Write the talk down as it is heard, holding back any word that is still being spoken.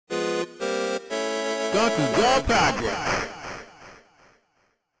Couture Project.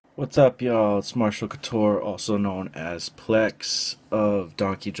 What's up, y'all? It's Marshall Couture, also known as Plex of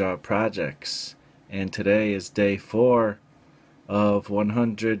Donkey Jaw Projects. And today is day 4 of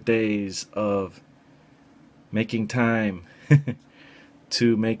 100 days of making time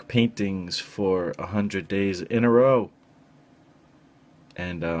to make paintings for 100 days in a row.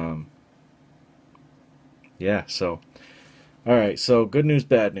 And, yeah, alright, so good news,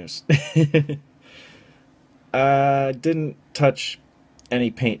 bad news. I didn't touch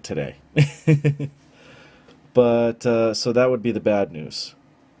any paint today. But, so that would be the bad news.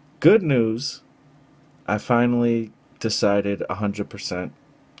 Good news, I finally decided 100%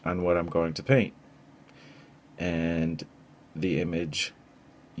 on what I'm going to paint. And the image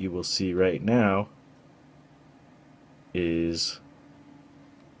you will see right now is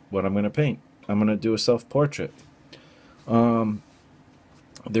what I'm going to paint. I'm going to do a self-portrait. The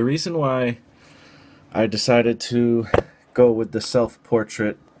reason why I decided to go with the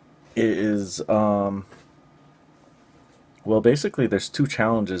self-portrait is, well, basically there's 2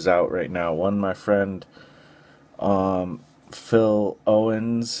 challenges out right now. One, my friend Phil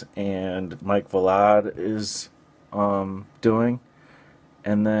Owens and Mike Vlad is doing,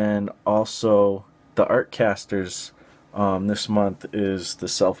 and then also the Artcasters this month is the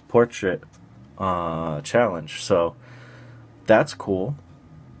self-portrait challenge. So that's cool.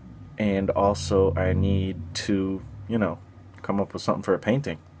 And also I need to, come up with something for a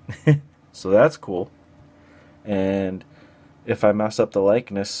painting. So that's cool. And if I mess up the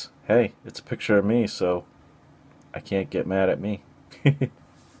likeness, hey, it's a picture of me, so I can't get mad at me.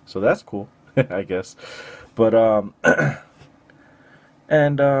 So that's cool, I guess. But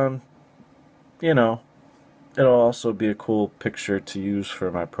and it'll also be a cool picture to use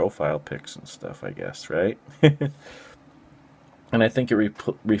for my profile pics and stuff, I guess, right? And I think it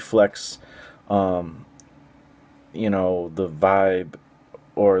reflects the vibe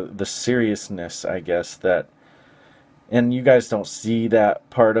or the seriousness, I guess, that, and you guys don't see that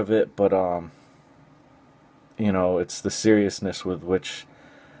part of it, but it's the seriousness with which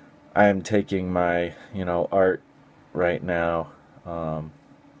I am taking my art right now.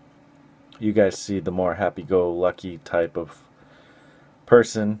 You guys see the more happy-go-lucky type of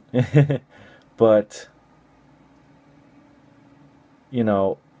person, but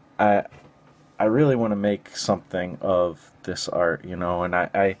I really want to make something of this art, and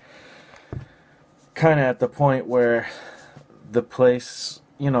I kind of at the point where the place,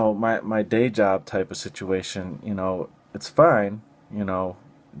 my day job type of situation, it's fine,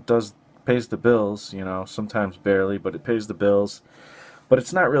 does pays the bills, sometimes barely, but it pays the bills. But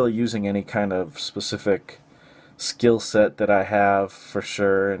it's not really using any kind of specific skill set that I have for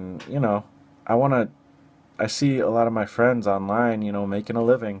sure. And, I see a lot of my friends online, making a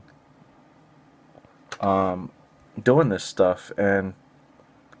living doing this stuff. And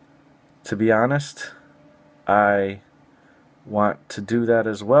to be honest, I want to do that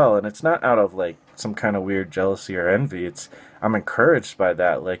as well. And it's not out of like some kind of weird jealousy or envy. I'm encouraged by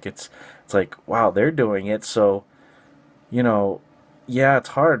that. Like it's like, wow, they're doing it. So, yeah, it's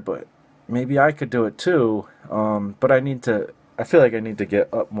hard, but maybe I could do it too. But I feel like I need to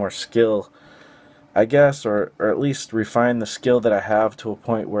get up more skill, I guess, or at least refine the skill that I have to a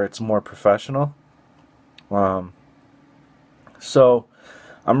point where it's more professional. Um, so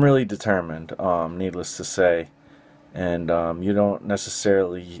I'm really determined, needless to say. And you don't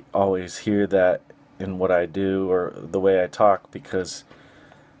necessarily always hear that in what I do or the way I talk because,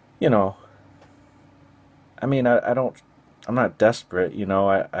 you know, I don't, I'm not desperate,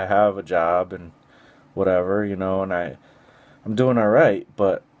 I have a job and whatever, and I'm doing all right,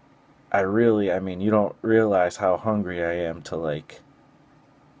 but you don't realize how hungry I am to, like,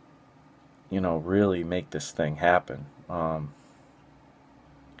 really make this thing happen.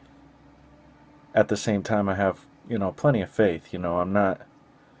 At the same time, I have, plenty of faith, I'm not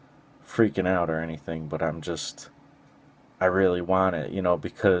freaking out or anything, but I really want it,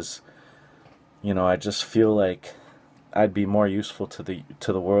 because, I just feel like I'd be more useful to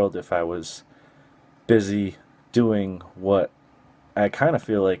the world if I was busy doing what I kind of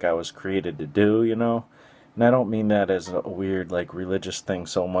feel like I was created to do, And I don't mean that as a weird like religious thing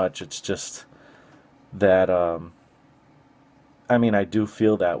so much. It's just that I do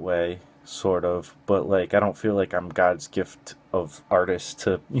feel that way sort of, but like I don't feel like I'm God's gift of artist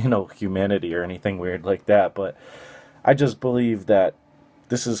to, humanity or anything weird like that, but I just believe that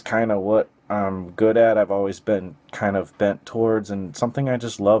this is kind of what I'm good at. I've always been kind of bent towards and something I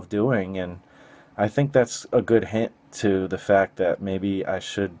just love doing. And I think that's a good hint to the fact that maybe I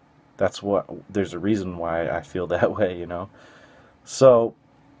should, there's a reason why I feel that way, So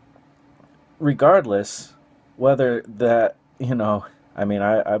regardless, whether that, I mean,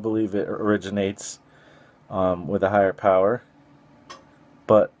 I believe it originates with a higher power,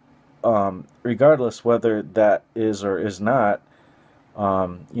 but regardless whether that is or is not,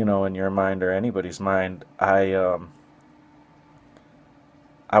 in your mind or anybody's mind, I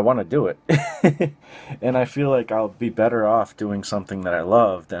want to do it. And I feel like I'll be better off doing something that I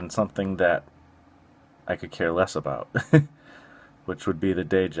love than something that I could care less about, which would be the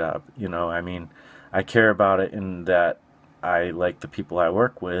day job. I mean, I care about it in that I like the people I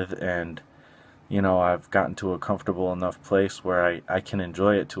work with, and I've gotten to a comfortable enough place where I can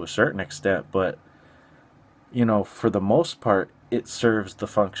enjoy it to a certain extent, but for the most part, it serves the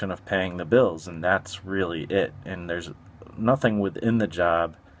function of paying the bills, and that's really it. And there's nothing within the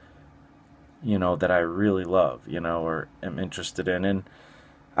job, that I really love, or am interested in. And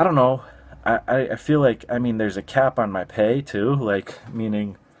I don't know, I feel like, I mean, there's a cap on my pay too, like,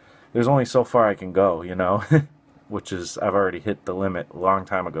 meaning there's only so far I can go, which is, I've already hit the limit a long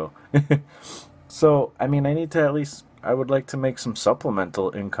time ago. So, I mean, I would like to make some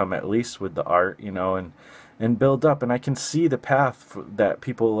supplemental income at least with the art, and build up. And I can see the path that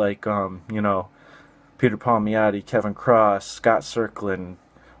people like, Peter Palmiotti, Kevin Cross, Scott Circlin,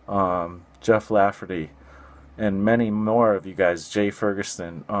 Jeff Lafferty, and many more of you guys, Jay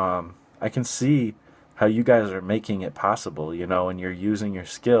Ferguson. I can see how you guys are making it possible, and you're using your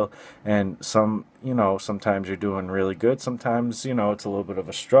skill. And sometimes you're doing really good. Sometimes, it's a little bit of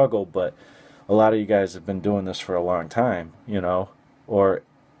a struggle, but a lot of you guys have been doing this for a long time, or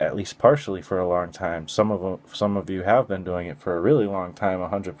at least partially for a long time. Some of you have been doing it for a really long time,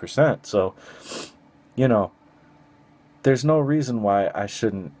 100%. So, there's no reason why I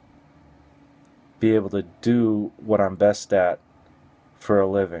shouldn't be able to do what I'm best at for a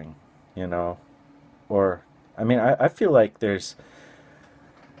living, or, I mean, I feel like there's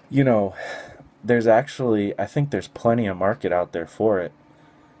actually, I think there's plenty of market out there for it.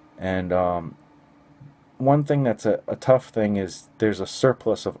 And one thing that's a tough thing is there's a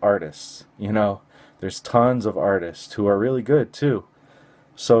surplus of artists, there's tons of artists who are really good too.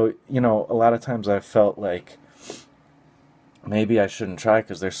 So, a lot of times I've felt like maybe I shouldn't try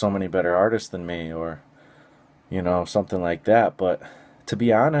because there's so many better artists than me, or, something like that. But to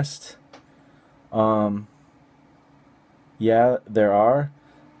be honest, yeah, there are,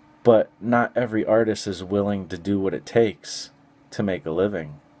 but not every artist is willing to do what it takes to make a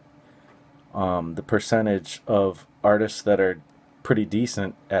living. The percentage of artists that are pretty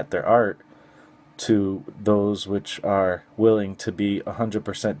decent at their art to those which are willing to be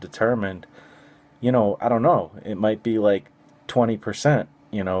 100% determined, I don't know, it might be like 20%,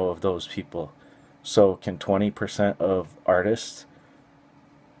 of those people. So can 20% of artists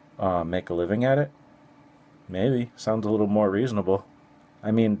make a living at it? Maybe. Sounds a little more reasonable.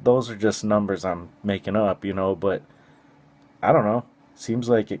 I mean, those are just numbers I'm making up, but I don't know. Seems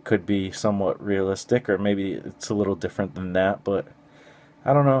like it could be somewhat realistic, or maybe it's a little different than that, but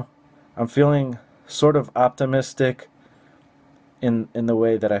I don't know. I'm feeling sort of optimistic in the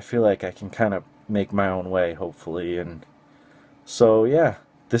way that I feel like I can kind of make my own way, hopefully. And so, yeah,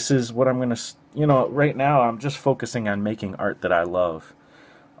 this is what I'm going to, right now I'm just focusing on making art that I love.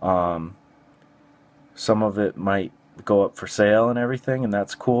 Some of it might go up for sale and everything, and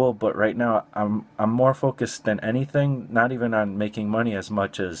that's cool, but right now I'm more focused than anything, not even on making money as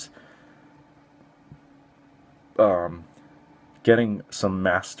much as getting some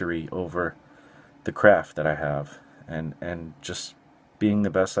mastery over the craft that I have, and just being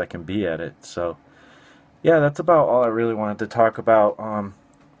the best I can be at it. So yeah, that's about all I really wanted to talk about.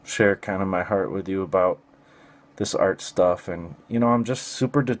 Share kind of my heart with you about this art stuff, and I'm just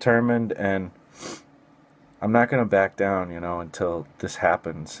super determined, and I'm not going to back down, until this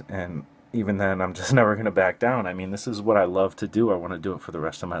happens. And even then, I'm just never going to back down. I mean, this is what I love to do. I want to do it for the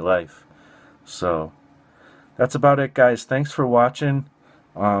rest of my life. So that's about it, guys. Thanks for watching.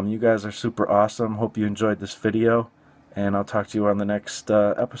 You guys are super awesome. Hope you enjoyed this video. And I'll talk to you on the next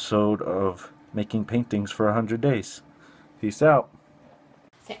episode of Making Paintings for 100 Days. Peace out.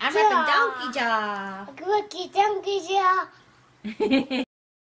 Say, I'm rapping donkey jaw. Donkey jaw.